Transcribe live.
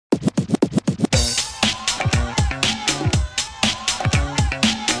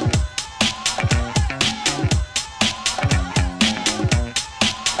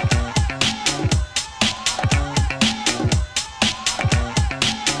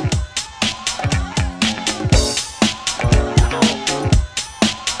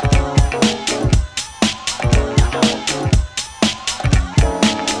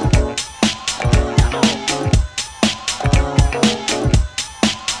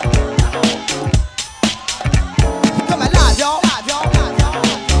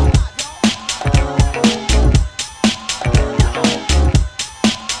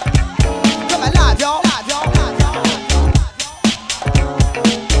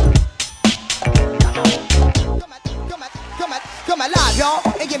y'all,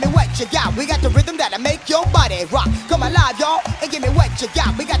 and give me what you got. We got the rhythm that'll make your body rock. Come alive, y'all, and give me what you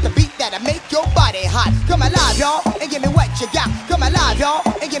got. We got the beat that'll make your body hot. Come alive, y'all, and give me what you got. Come alive, y'all,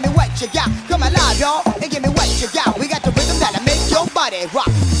 and give me what you got. Come alive, y'all, and give me what you got. We got the rhythm that'll make your body rock.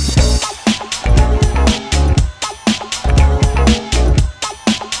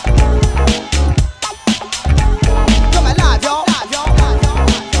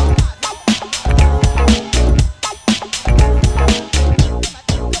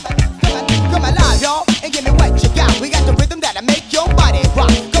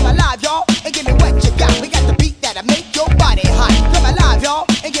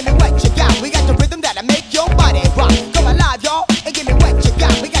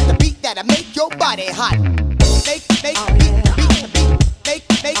 Make your body hot. Make beat the beat the beat. Make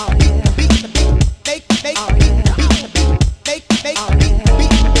beat the beat the beat. Make beat the beat the beat. Make beat the beat the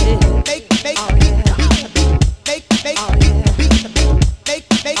beat. Make beat the beat the beat. Make beat the beat the beat. Make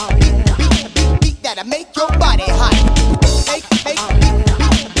beat the beat the beat. Beat that'll make your body hot. Make beat the beat the beat.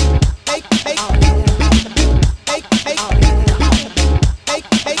 Make beat the beat the beat. Make beat the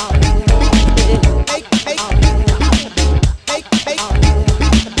beat the beat. Make beat the beat the beat. Make beat the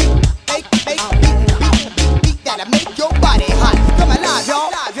beat the beat. Make beat the beat the beat. That'll make your body hot. Come alive, y'all.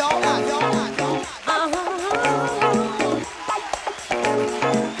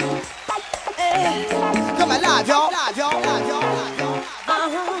 Come alive, y'all.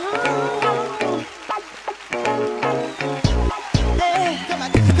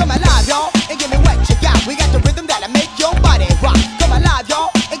 Come alive, y'all, and give me what you got. We got the rhythm that'll make your body rock. Come alive, y'all,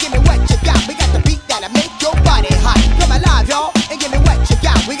 and give me what you got. We got the beat that'll make your body hot. Come alive, y'all, and give me what you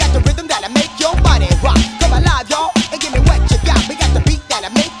got. We got the rhythm that'll make your body rock. Come alive, y'all, and give me what you got. We got the beat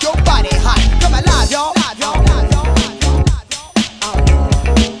that'll make your body hot. Come alive, y'all. Come alive, y'all.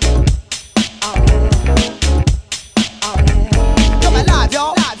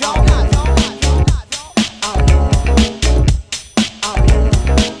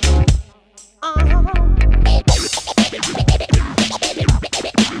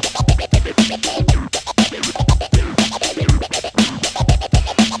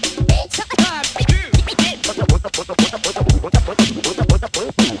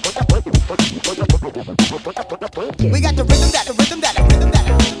 We got the rhythm that. We got the beat that.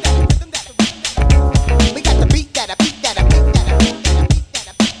 We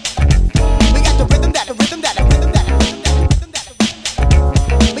got the rhythm that.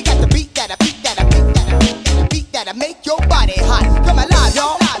 We got the beat that. Beat that'll make your body hot. Come alive,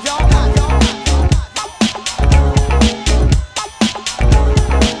 y'all.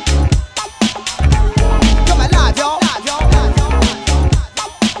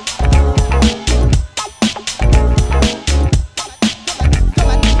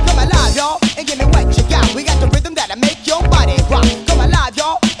 Come alive, y'all. And give me what you got. We got the rhythm that'll make your body rock. Come alive,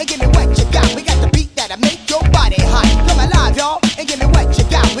 y'all, and give me what you got. We got the beat that'll make your body hot. Come alive, y'all, and give me what you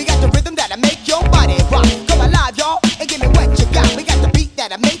got. We got the rhythm that'll make your body rock. Come alive, y'all, and give me what you got. We got the beat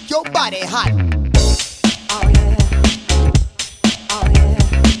that'll make your body hot.